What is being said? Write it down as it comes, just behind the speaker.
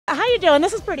How you doing?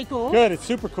 This is pretty cool. Good, it's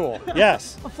super cool.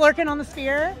 Yes. A flirkin on the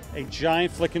sphere. A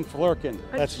giant flickin' flirkin.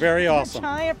 That's very awesome. A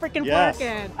giant freaking Yes.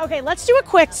 flirkin. Okay, let's do a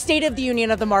quick state of the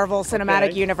union of the Marvel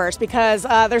Cinematic Universe, because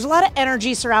there's a lot of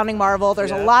energy surrounding Marvel.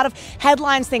 There's a lot of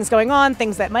headlines, things going on,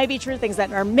 things that might be true, things that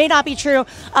may not be true.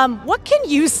 What can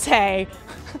you say,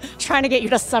 trying to get you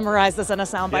to summarize this in a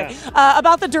soundbite,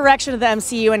 about the direction of the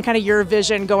MCU and kind of your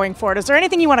vision going forward? Is there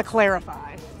anything you want to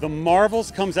clarify? The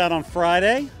Marvels comes out on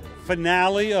Friday.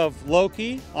 Finale of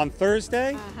Loki on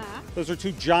Thursday. Those are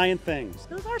two giant things.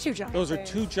 Those are two giant Those are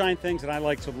two giant things, and I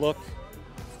like to look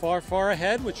far, far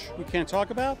ahead, which we can't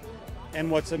talk about, and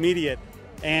what's immediate.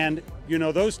 And, you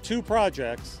know, those two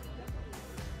projects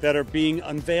that are being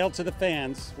unveiled to the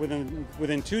fans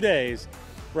within 2 days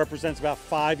represents about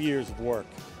 5 years of work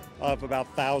of about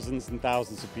thousands and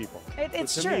thousands of people.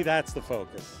 It's to true. me, that's the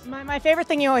focus. My favorite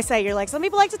thing you always say, you're like, some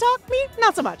people like to talk, me,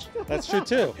 not so much. That's true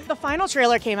too. The final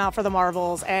trailer came out for the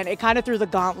Marvels, and it kind of threw the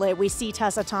gauntlet. We see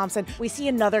Tessa Thompson. We see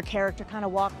another character kind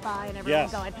of walk by, and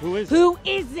everyone's going, Who is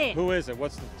it? Who is it?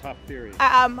 What's the top theory?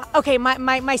 Okay,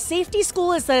 my safety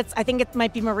school is that I think it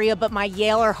might be Maria, but my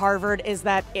Yale or Harvard is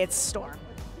that it's Storm.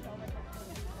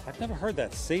 I've never heard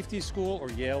that. Safety school or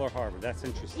Yale or Harvard. That's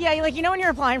interesting. Yeah, like, you know when you're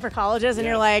applying for colleges and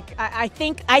you're like, I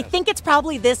think it's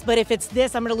probably this, but if it's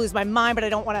this, I'm going to lose my mind, but I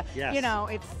don't want to, you know,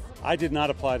 it's... I did not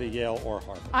apply to Yale or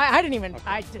Harvard. I didn't even,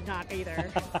 I did not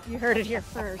either. You heard it here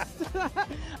first.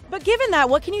 But given that,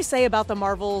 what can you say about the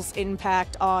Marvel's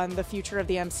impact on the future of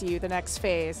the MCU, the next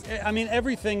phase? I mean,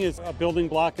 everything is a building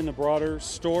block in the broader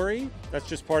story. That's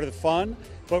just part of the fun.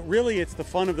 But really, it's the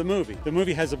fun of the movie. The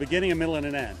movie has a beginning, a middle, and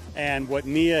an end. And what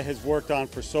Nia has worked on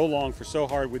for so long, for so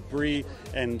hard with Brie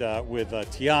and with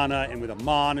Teyonah and with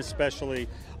Iman especially,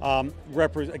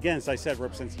 again, as I said,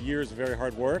 represents years of very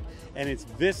hard work. And it's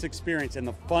this experience and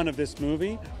the fun of this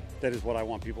movie that is what I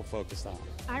want people focused on.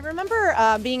 I remember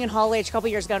being in Hall H a couple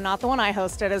years ago, not the one I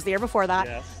hosted, it was the year before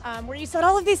that, where you said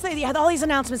all of these things, you had all these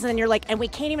announcements, and then you're like, and we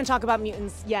can't even talk about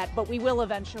mutants yet, but we will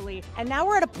eventually. And now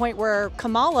we're at a point where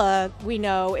Kamala, we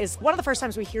know, is one of the first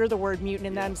times we hear the word mutant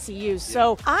in the MCU.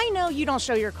 So I know you don't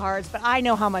show your cards, but I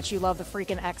know how much you love the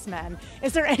freaking X-Men.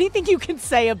 Is there anything you can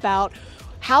say about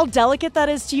how delicate that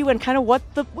is to you and kind of what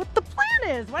the plan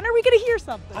is? When are we going to hear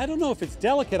something? I don't know if it's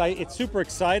delicate. It's super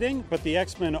exciting, but the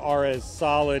X-Men are as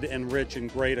solid and rich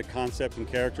and great a concept and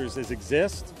characters as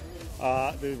exist.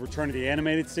 The return of the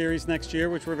animated series next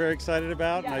year, which we're very excited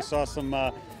about, and I saw some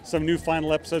new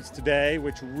final episodes today,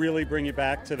 which really bring you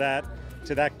back to that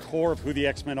core of who the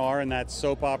X-Men are and that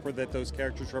soap opera that those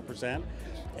characters represent.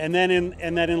 And then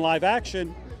in live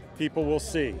action, people will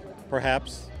see,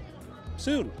 perhaps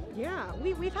soon. Yeah,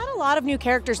 we've had a lot of new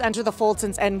characters enter the fold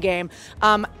since Endgame.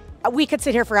 We could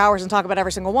sit here for hours and talk about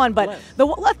every single one, but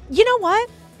you know what?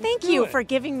 Thank you for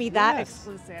giving me that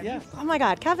exclusive. Yes. Oh my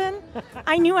God, Kevin,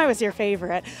 I knew I was your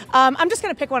favorite. I'm just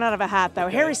going to pick one out of a hat, though.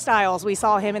 Harry Styles, we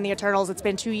saw him in the Eternals. It's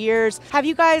been 2 years. Have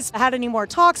you guys had any more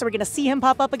talks? Are we going to see him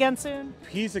pop up again soon?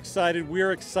 He's excited.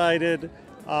 We're excited.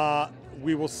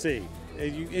 We will see.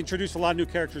 You introduce a lot of new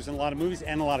characters in a lot of movies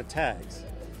and a lot of tags.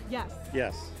 Yes.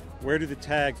 Yes. Where do the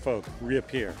tag folk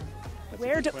reappear? That's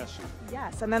a good question.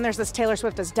 Yes, and then there's this Taylor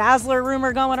Swift as Dazzler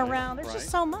rumor going around. There's just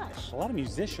so much. A lot of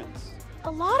musicians. A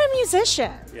lot of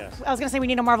musicians. Yes. I was going to say we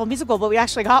need a Marvel musical, but we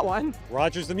actually got one.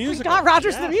 Rogers the Musical. We got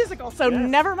Rogers the Musical, so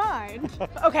never mind.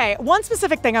 Okay, one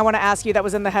specific thing I want to ask you that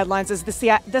was in the headlines is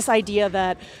this idea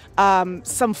that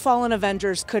some fallen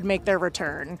Avengers could make their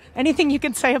return. Anything you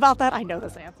can say about that? I know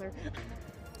this answer.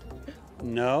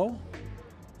 No.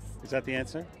 Is that the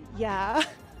answer? Yeah.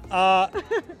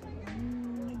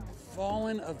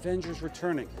 Fallen Avengers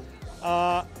returning.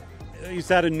 Is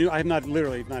that a new? I've not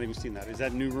even seen that. Is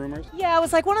that new rumors? Yeah, it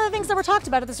was like one of the things that were talked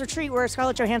about at this retreat where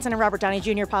Scarlett Johansson and Robert Downey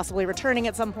Jr. possibly returning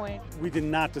at some point. We did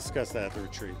not discuss that at the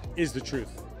retreat, is the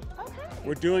truth. Okay.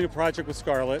 We're doing a project with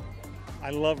Scarlett.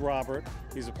 I love Robert.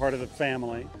 He's a part of the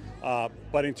family.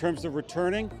 But in terms of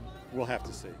returning, we'll have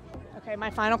to see. Okay, my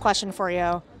final question for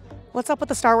you. What's up with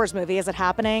the Star Wars movie? Is it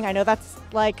happening? I know that's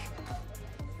like...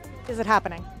 Is it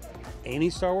happening?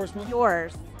 Any Star Wars movie?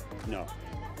 Yours. No.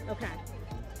 Okay.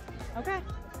 Okay.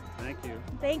 Thank you.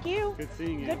 Thank you. Good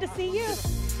seeing you. Good to see you.